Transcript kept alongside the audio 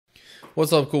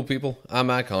What's up, cool people? I'm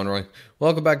Matt Conroy.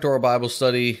 Welcome back to our Bible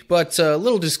study, but a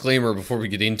little disclaimer before we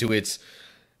get into it.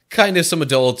 Kind of some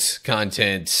adult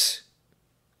content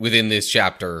within this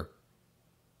chapter.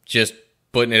 Just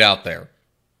putting it out there.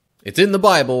 It's in the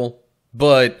Bible,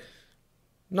 but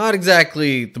not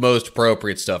exactly the most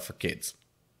appropriate stuff for kids.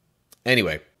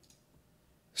 Anyway,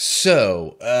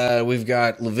 so we've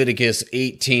got Leviticus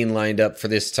 18 lined up for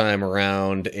this time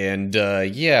around, and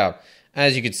yeah,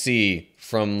 as you can see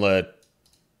from the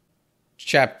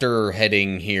chapter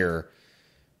heading here,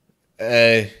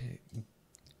 getting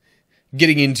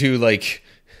into like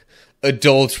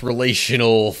adult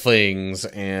relational things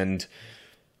and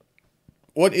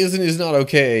what is not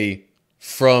okay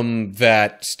from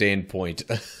that standpoint.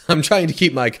 I'm trying to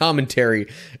keep my commentary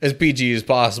as PG as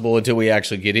possible until we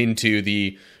actually get into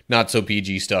the not so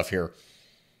PG stuff here.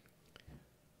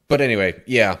 But anyway,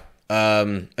 yeah,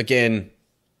 again,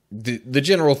 the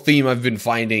general theme I've been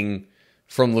finding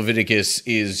from Leviticus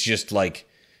is just like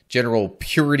general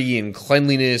purity and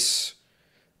cleanliness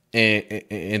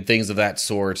and things of that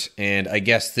sort. And I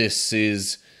guess this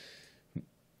is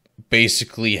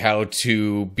basically how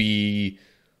to be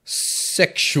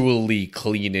sexually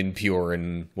clean and pure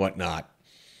and whatnot.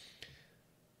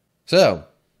 So,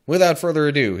 without further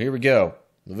ado, here we go.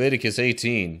 Leviticus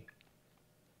 18.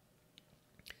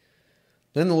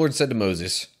 Then the Lord said to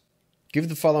Moses, "Give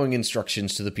the following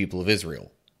instructions to the people of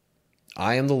Israel.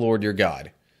 I am the Lord your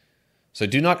God. So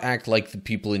do not act like the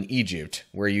people in Egypt,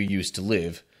 where you used to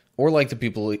live, or like the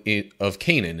people of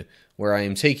Canaan, where I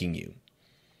am taking you.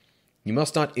 You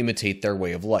must not imitate their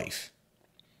way of life.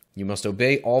 You must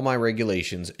obey all my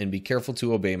regulations and be careful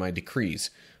to obey my decrees,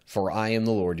 for I am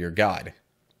the Lord your God.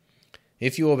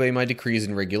 If you obey my decrees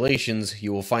and regulations,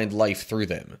 you will find life through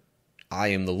them. I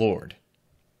am the Lord."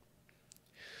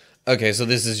 Okay, so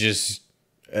this is just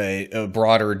a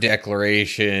broader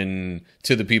declaration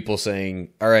to the people saying,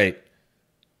 all right,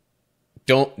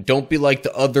 don't be like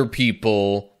the other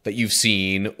people that you've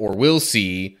seen or will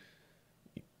see.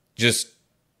 Just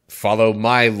follow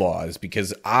my laws,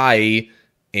 because I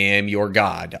am your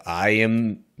God. I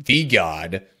am the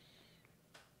God,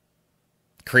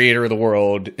 creator of the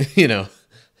world,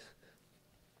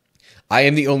 I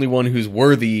am the only one who's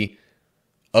worthy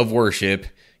of worship.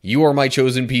 You are my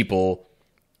chosen people.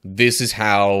 This is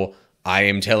how I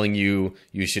am telling you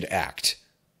you should act.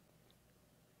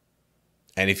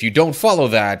 And if you don't follow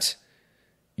that,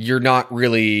 you're not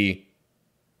really,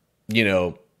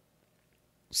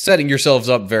 setting yourselves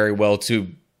up very well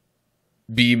to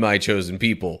be my chosen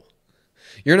people.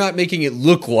 You're not making it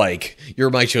look like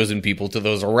you're my chosen people to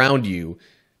those around you,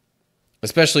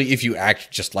 especially if you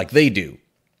act just like they do.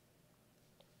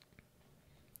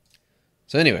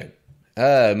 So anyway,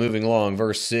 moving along,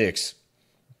 verse 6.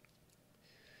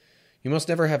 You must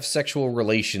never have sexual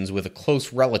relations with a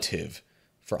close relative,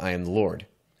 for I am the Lord.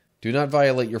 Do not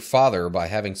violate your father by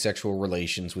having sexual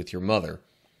relations with your mother.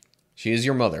 She is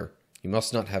your mother. You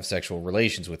must not have sexual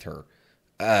relations with her.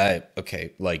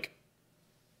 Okay,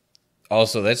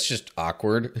 also, that's just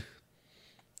awkward.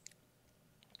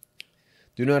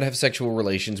 Do not have sexual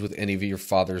relations with any of your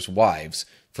father's wives,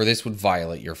 for this would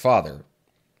violate your father.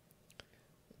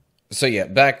 So yeah,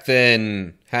 back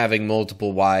then, having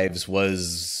multiple wives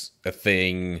was a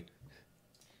thing.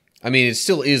 I mean, it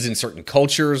still is in certain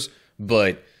cultures,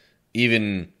 but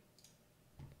even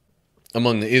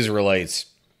among the Israelites,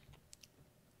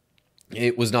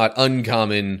 it was not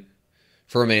uncommon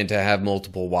for a man to have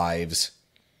multiple wives.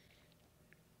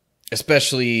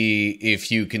 Especially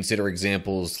if you consider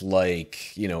examples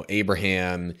like,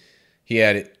 Abraham. He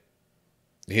had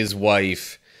his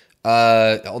wife,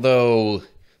 although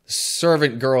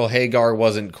servant girl Hagar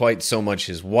wasn't quite so much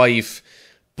his wife,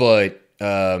 but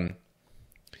then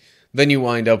you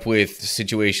wind up with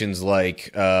situations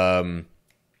like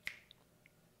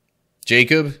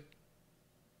Jacob,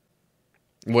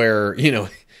 where,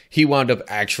 he wound up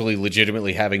actually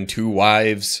legitimately having two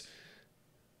wives,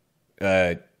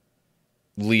 Leah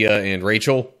and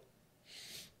Rachel.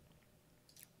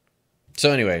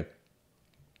 So anyway,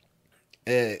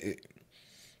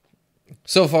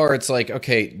 so far it's like,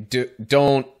 okay, do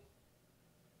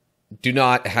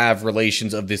not have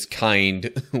relations of this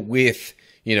kind with,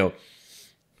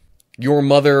 your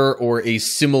mother or a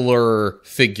similar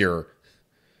figure.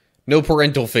 No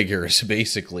parental figures,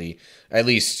 basically. At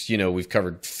least, we've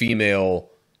covered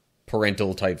female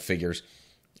parental type figures.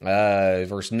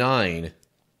 Verse 9.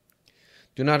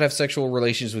 Do not have sexual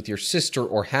relations with your sister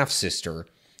or half-sister,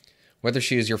 whether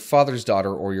she is your father's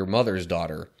daughter or your mother's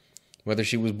daughter, whether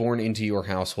she was born into your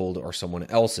household or someone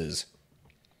else's.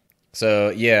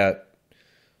 So, yeah,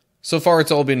 so far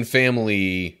it's all been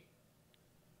family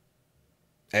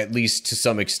at least to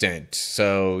some extent.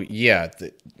 So yeah,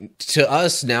 to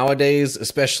us nowadays,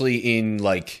 especially in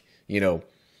like,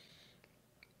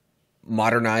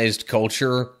 modernized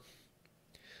culture,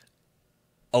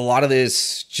 a lot of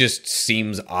this just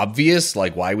seems obvious.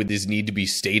 Like, why would this need to be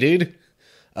stated?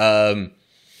 But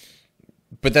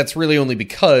that's really only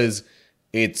because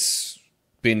it's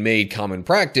been made common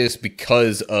practice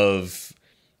because of,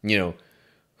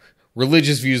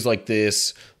 religious views like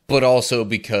this, but also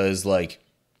because, like,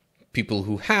 people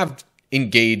who have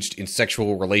engaged in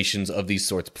sexual relations of these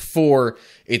sorts before,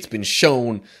 it's been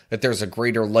shown that there's a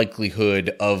greater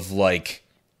likelihood of, like,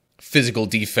 physical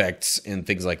defects and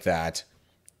things like that.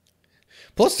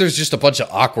 Plus, there's just a bunch of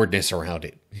awkwardness around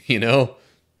it,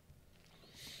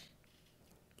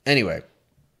 Anyway.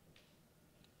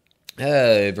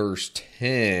 Verse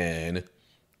 10.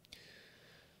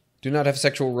 Do not have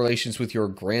sexual relations with your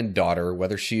granddaughter,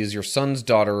 whether she is your son's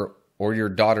daughter or your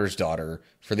daughter's daughter,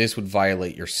 for this would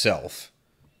violate yourself.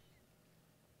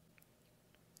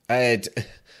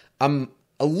 I'm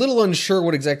a little unsure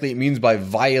what exactly it means by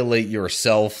violate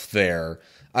yourself there.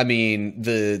 I mean,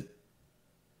 the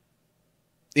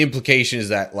implication is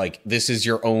that, like, this is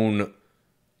your own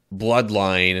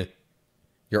bloodline,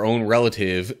 your own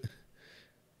relative,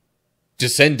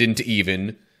 descendant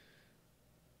even.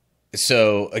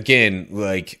 So, again,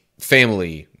 like,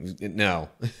 family, no.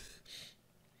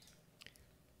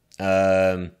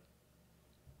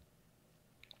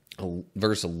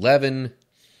 Verse 11,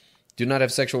 do not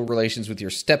have sexual relations with your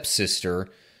stepsister,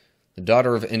 the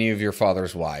daughter of any of your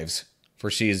father's wives,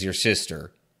 for she is your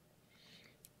sister.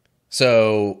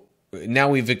 So, now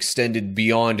we've extended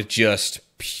beyond just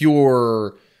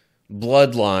pure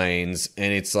bloodlines,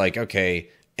 and it's like, okay,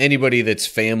 anybody that's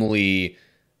family,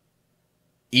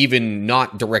 even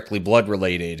not directly blood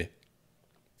related,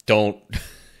 don't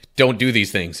do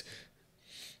these things.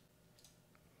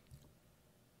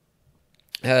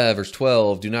 Verse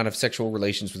 12, do not have sexual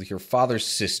relations with your father's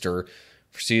sister,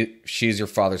 for she is your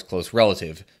father's close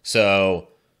relative. So,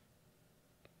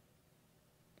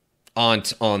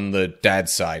 aunt on the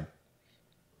dad's side.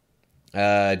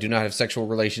 Do not have sexual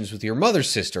relations with your mother's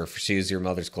sister, for she is your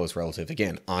mother's close relative.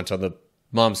 Again, aunt on the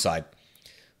mom's side.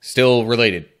 Still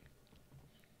related.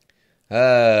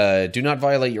 Do not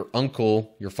violate your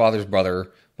uncle, your father's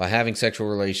brother, by having sexual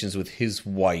relations with his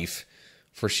wife,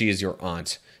 for she is your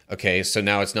aunt. Okay, so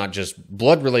now it's not just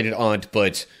blood-related aunt,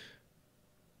 but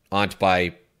aunt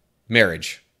by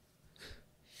marriage.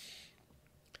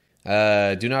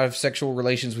 Do not have sexual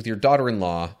relations with your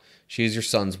daughter-in-law. She is your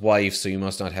son's wife, so you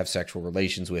must not have sexual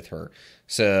relations with her.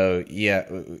 So, yeah,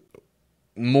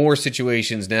 more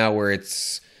situations now where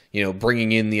it's,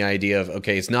 bringing in the idea of,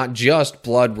 okay, it's not just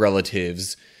blood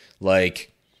relatives.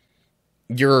 Like,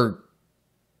 you're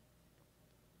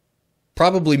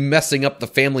probably messing up the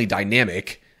family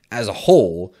dynamic as a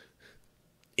whole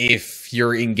if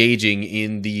you're engaging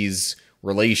in these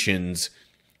relations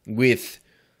with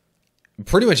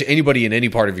pretty much anybody in any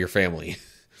part of your family.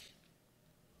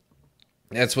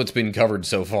 That's what's been covered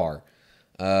so far.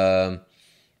 Trying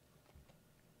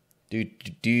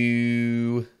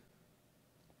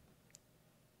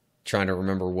to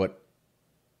remember what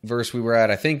verse we were at.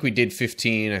 I think we did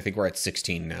 15. I think we're at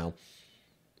 16 now.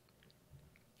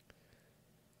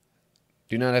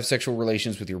 Do not have sexual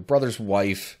relations with your brother's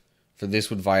wife, for this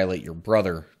would violate your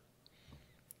brother.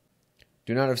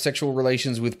 Do not have sexual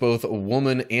relations with both a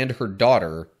woman and her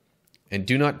daughter, and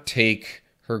do not take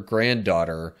her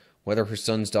granddaughter, whether her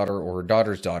son's daughter or her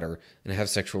daughter's daughter, and have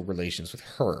sexual relations with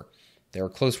her. They are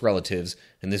close relatives,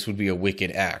 and this would be a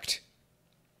wicked act.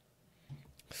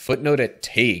 Footnote at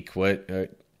take. What?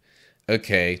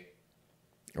 Okay.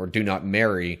 Or do not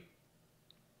marry.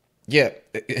 Yeah.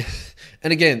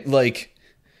 And again, like,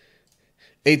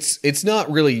 it's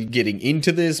not really getting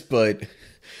into this, but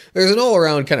there's an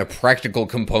all-around kind of practical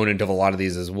component of a lot of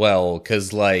these as well,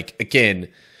 because, like, again,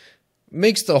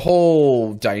 makes the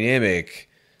whole dynamic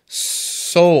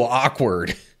so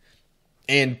awkward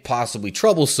and possibly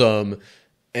troublesome,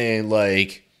 and,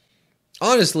 like,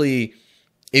 honestly,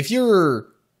 if you're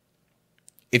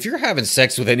having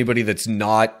sex with anybody that's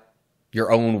not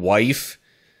your own wife,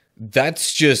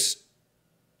 that's just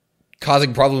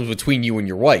causing problems between you and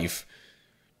your wife,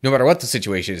 no matter what the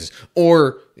situation is.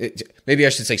 Or maybe I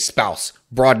should say spouse,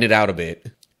 broaden it out a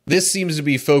bit. This seems to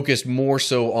be focused more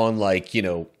so on, like,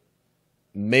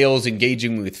 males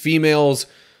engaging with females,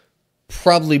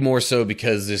 probably more so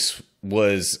because this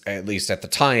was, at least at the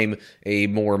time, a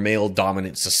more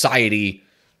male-dominant society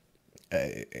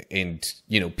and,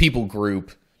 people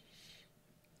group.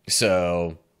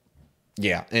 So,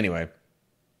 yeah, anyway.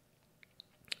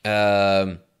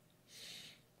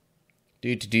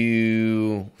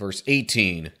 Verse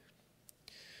 18.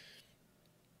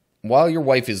 While your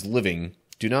wife is living,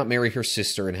 do not marry her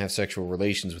sister and have sexual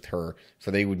relations with her,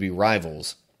 for they would be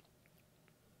rivals.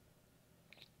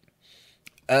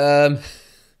 Again,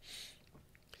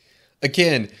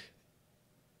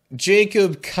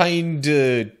 Jacob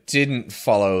kinda didn't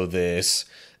follow this.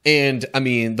 And, I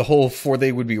mean, the whole "for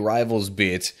they would be rivals"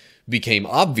 bit became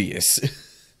obvious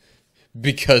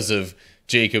because of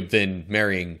Jacob then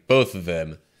marrying both of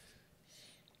them.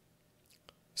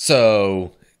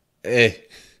 So,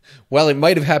 while it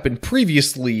might have happened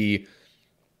previously,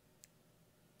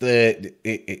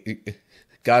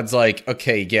 God's like,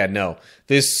 okay, yeah, no,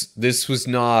 this was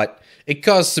not, it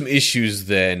caused some issues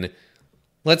then.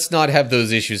 Let's not have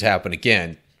those issues happen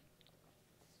again.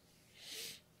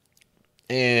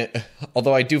 And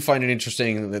although I do find it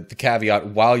interesting that the caveat,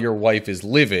 while your wife is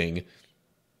living,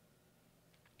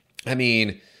 I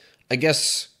mean, I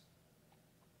guess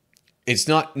it's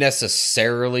not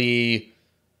necessarily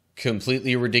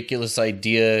completely ridiculous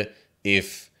idea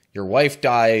if your wife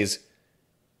dies,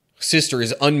 sister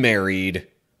is unmarried,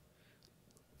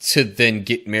 to then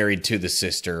get married to the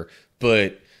sister.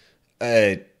 But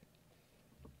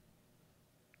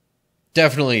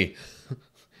definitely,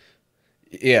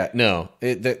 yeah, no.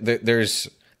 There's,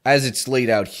 as it's laid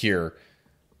out here,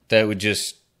 that would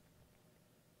just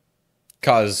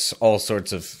cause all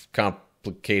sorts of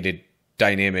complicated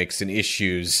dynamics and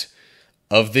issues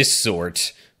of this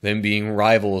sort, them being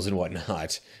rivals and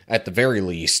whatnot, at the very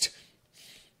least.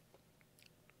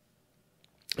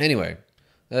 Anyway,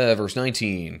 verse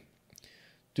 19.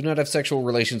 Do not have sexual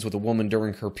relations with a woman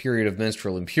during her period of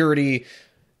menstrual impurity.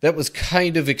 That was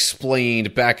kind of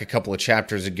explained back a couple of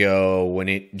chapters ago when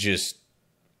it just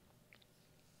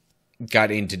got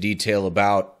into detail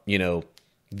about, you know,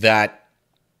 that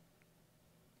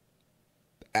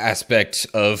aspect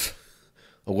of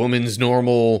a woman's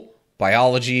normal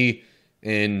biology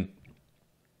and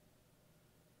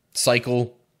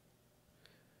cycle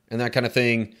and that kind of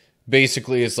thing.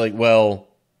 Basically, it's like, well,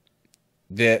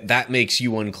 that makes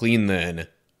you unclean then.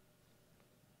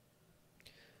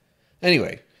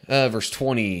 Anyway, verse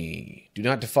 20. Do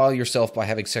not defile yourself by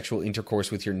having sexual intercourse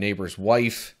with your neighbor's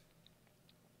wife.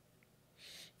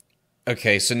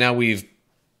 Okay, so now we've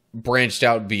branched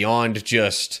out beyond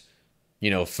just, you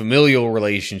know, familial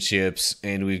relationships,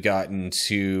 and we've gotten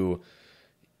to,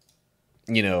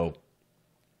 you know,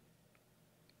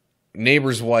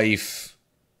 neighbor's wife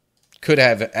could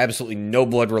have absolutely no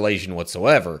blood relation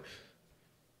whatsoever.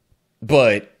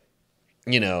 But,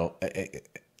 you know,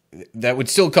 that would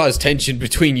still cause tension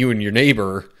between you and your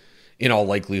neighbor, in all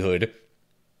likelihood.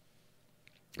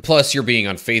 Plus, you're being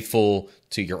unfaithful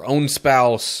to your own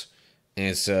spouse.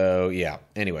 And so, yeah.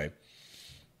 Anyway.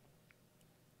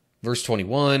 Verse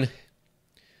 21.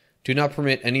 Do not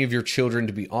permit any of your children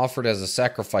to be offered as a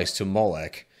sacrifice to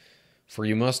Molech, for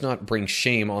you must not bring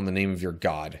shame on the name of your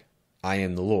God. I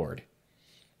am the Lord.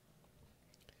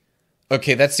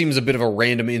 Okay, that seems a bit of a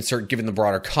random insert given the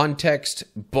broader context,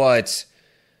 but,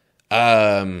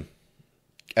 I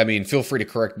mean, feel free to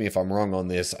correct me if I'm wrong on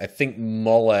this. I think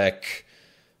Molech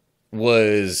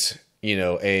was, you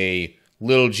know, a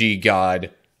little g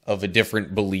god of a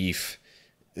different belief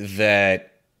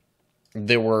that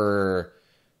there were,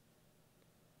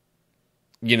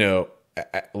 you know,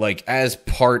 like, as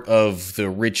part of the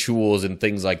rituals and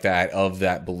things like that of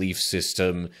that belief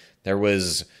system, there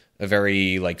was a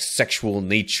very, like, sexual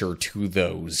nature to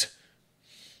those.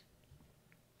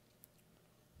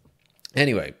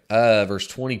 Anyway, verse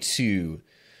 22.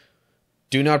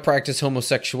 Do not practice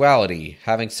homosexuality,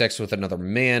 having sex with another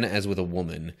man as with a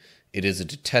woman. It is a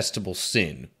detestable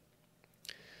sin.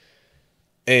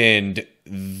 And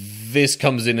this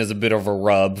comes in as a bit of a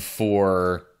rub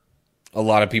for a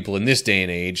lot of people in this day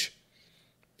and age.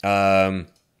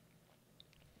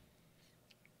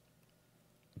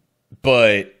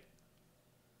 But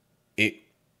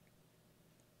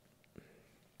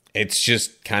it's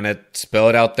just kind of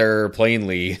spelled out there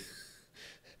plainly.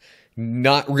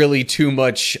 Not really too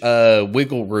much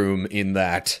wiggle room in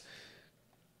that.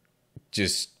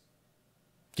 Just,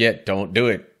 yeah, don't do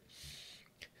it.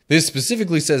 This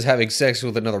specifically says having sex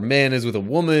with another man as with a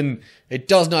woman. It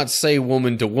does not say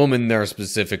woman to woman there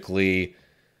specifically.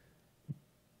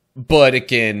 But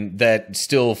again, that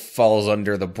still falls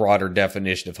under the broader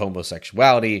definition of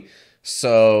homosexuality.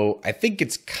 So I think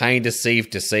it's kind of safe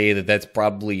to say that that's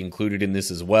probably included in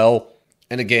this as well.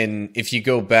 And again, if you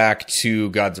go back to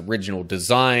God's original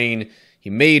design, he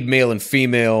made male and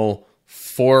female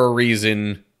for a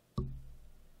reason.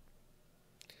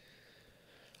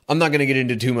 I'm not going to get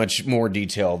into too much more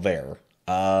detail there.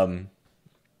 I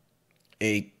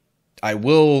I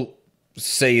will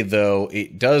say, though,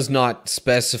 it does not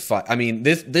specify. I mean,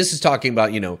 this is talking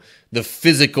about, the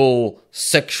physical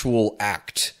sexual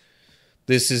act.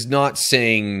 This is not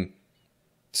saying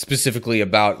specifically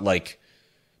about, like,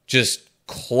 just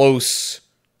close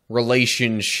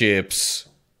relationships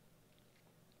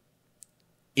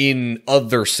in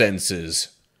other senses.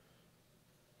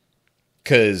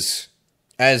 Because,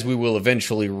 as we will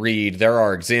eventually read, there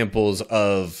are examples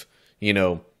of,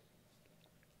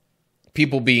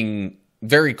 people being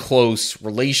very close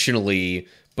relationally,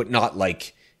 but not,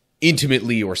 like,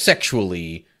 intimately or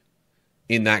sexually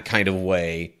in that kind of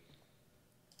way.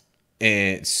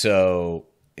 And so,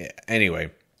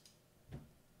 anyway,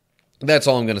 that's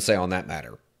all I'm going to say on that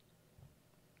matter.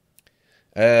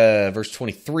 Verse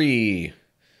 23.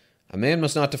 A man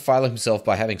must not defile himself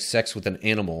by having sex with an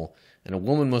animal, and a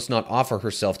woman must not offer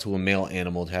herself to a male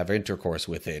animal to have intercourse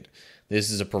with it. This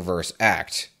is a perverse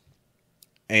act.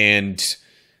 And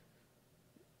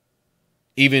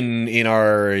even in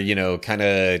our, kind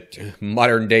of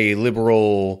modern day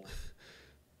liberal,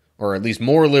 or at least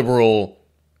more liberal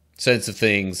sense of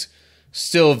things,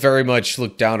 still very much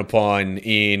looked down upon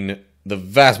in the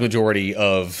vast majority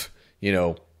of,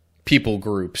 people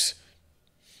groups.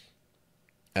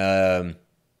 And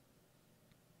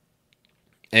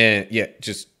yeah,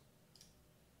 just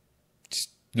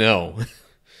no.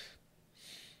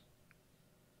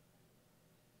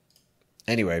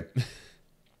 Anyway,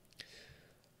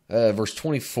 verse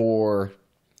 24,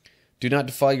 do not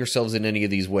defile yourselves in any of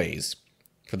these ways,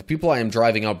 for the people I am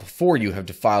driving out before you have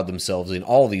defiled themselves in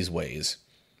all these ways.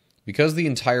 Because the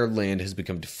entire land has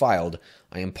become defiled,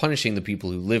 I am punishing the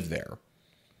people who live there.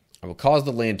 I will cause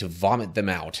the land to vomit them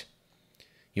out.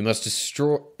 You must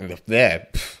destroy...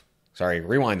 Sorry,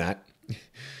 rewind that.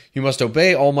 You must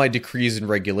obey all my decrees and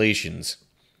regulations.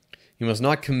 You must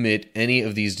not commit any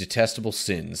of these detestable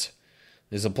sins.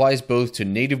 This applies both to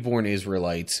native-born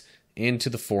Israelites and to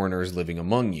the foreigners living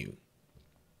among you.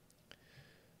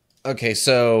 Okay,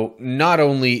 so not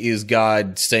only is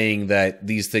God saying that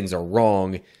these things are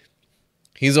wrong,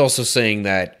 he's also saying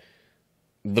that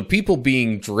the people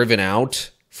being driven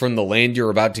out from the land you're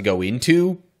about to go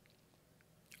into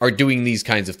are doing these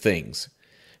kinds of things.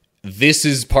 This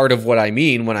is part of what I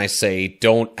mean when I say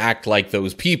don't act like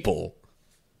those people.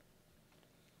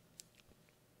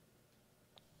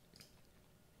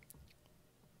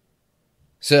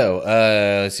 So,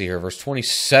 let's see here, verse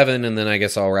 27, and then I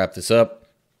guess I'll wrap this up.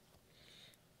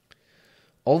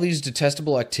 All these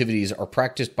detestable activities are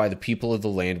practiced by the people of the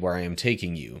land where I am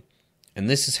taking you, and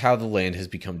this is how the land has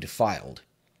become defiled.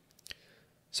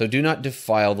 So do not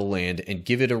defile the land and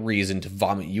give it a reason to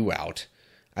vomit you out,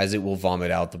 as it will vomit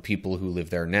out the people who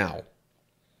live there now.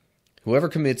 Whoever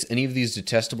commits any of these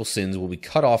detestable sins will be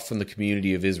cut off from the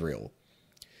community of Israel.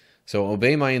 So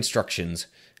obey my instructions,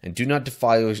 and do not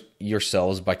defile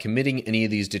yourselves by committing any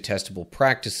of these detestable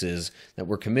practices that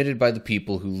were committed by the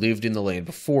people who lived in the land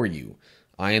before you.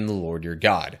 I am the Lord your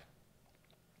God.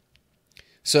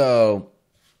 So,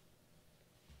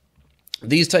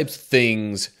 these types of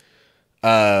things,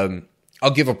 I'll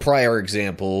give a prior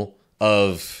example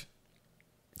of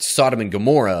Sodom and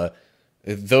Gomorrah.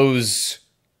 Those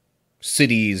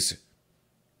cities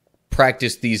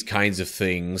practiced these kinds of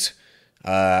things.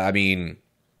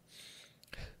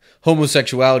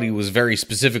 Homosexuality was very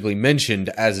specifically mentioned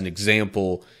as an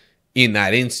example in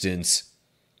that instance.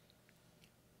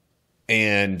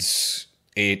 And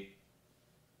the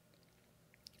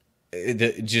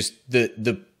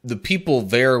people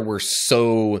there were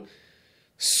so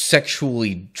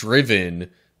sexually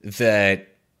driven that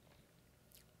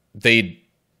they'd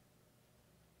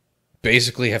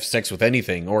basically have sex with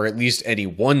anything, or at least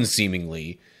anyone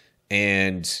seemingly,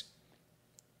 and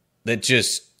that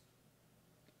just,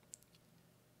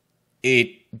 it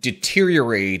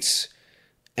deteriorates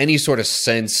any sort of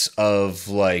sense of,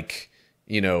 like,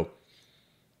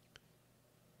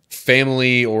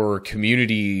 family or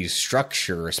community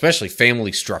structure, especially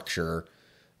family structure,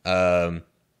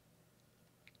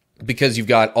 because you've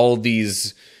got all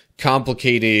these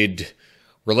complicated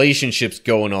relationships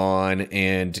going on,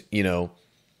 and,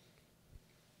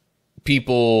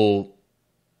 people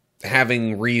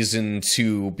having reason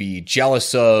to be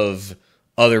jealous of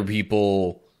other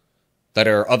people that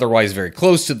are otherwise very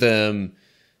close to them.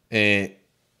 And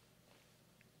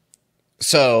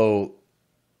so,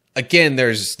 again,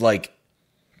 there's, like,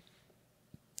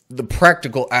 the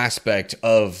practical aspect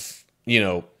of,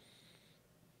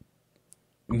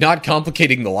 not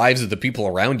complicating the lives of the people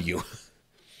around you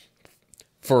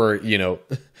for,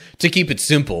 to keep it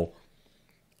simple.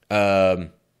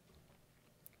 But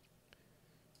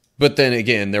But then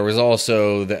again, there was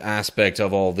also the aspect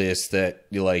of all this that,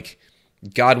 like,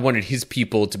 God wanted his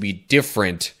people to be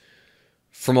different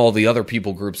from all the other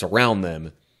people groups around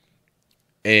them.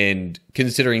 And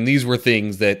considering these were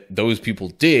things that those people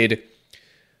did,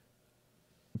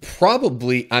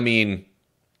 probably, I mean,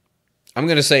 I'm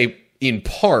going to say in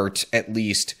part, at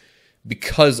least,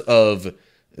 because of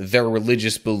their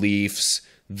religious beliefs,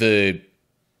 the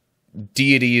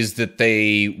deities that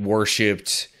they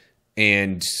worshipped,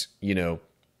 and, you know,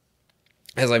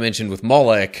 as I mentioned with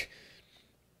Molech,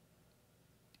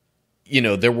 you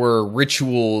know, there were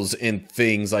rituals and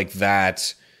things like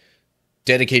that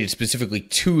dedicated specifically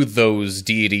to those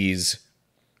deities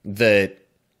that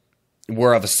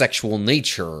were of a sexual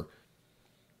nature.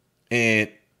 And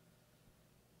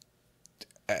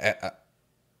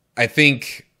I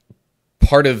think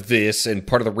part of this, and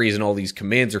part of the reason all these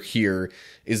commands are here,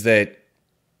 is that,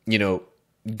 you know,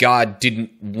 God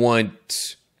didn't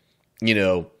want, you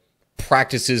know,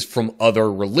 practices from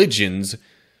other religions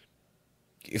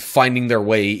finding their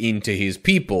way into his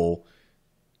people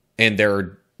and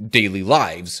their daily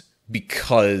lives,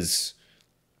 because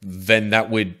then that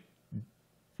would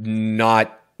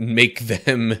not make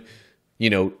them, you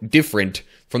know, different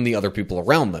from the other people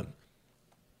around them.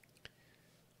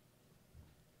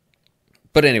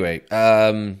 But anyway,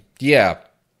 yeah.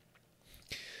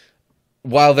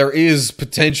 While there is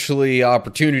potentially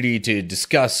opportunity to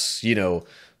discuss, you know,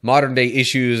 modern day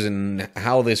issues and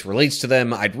how this relates to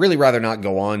them, I'd really rather not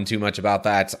go on too much about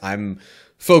that. I'm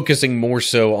focusing more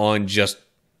so on just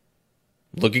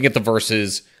looking at the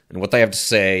verses and what they have to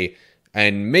say,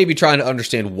 and maybe trying to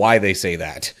understand why they say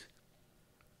that.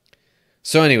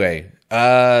 So anyway,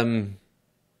 yeah,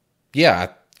 I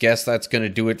guess that's going to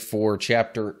do it for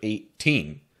chapter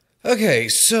 18. Okay,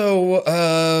 so,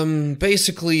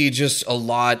 basically just a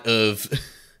lot of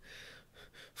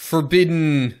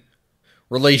forbidden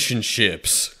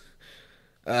relationships.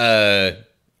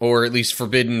 Or at least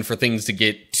forbidden for things to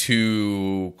get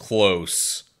too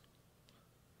close.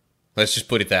 Let's just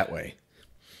put it that way.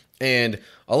 And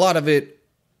a lot of it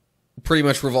pretty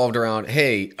much revolved around,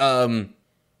 hey,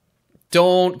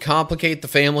 don't complicate the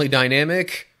family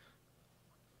dynamic.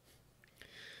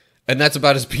 And that's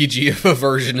about as PG of a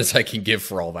version as I can give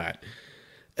for all that.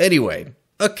 Anyway,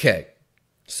 okay.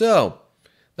 So,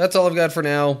 that's all I've got for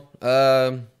now.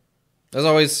 As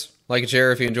always, like and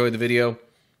share if you enjoyed the video.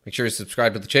 Make sure to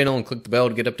subscribe to the channel and click the bell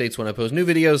to get updates when I post new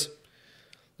videos.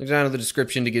 Look down in the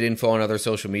description to get info on other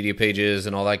social media pages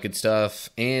and all that good stuff.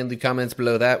 And leave comments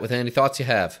below that with any thoughts you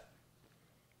have.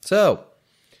 So,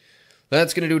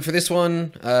 that's going to do it for this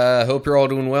one. Hope you're all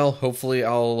doing well. Hopefully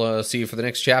I'll see you for the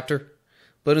next chapter.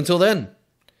 But until then,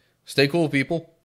 stay cool, people.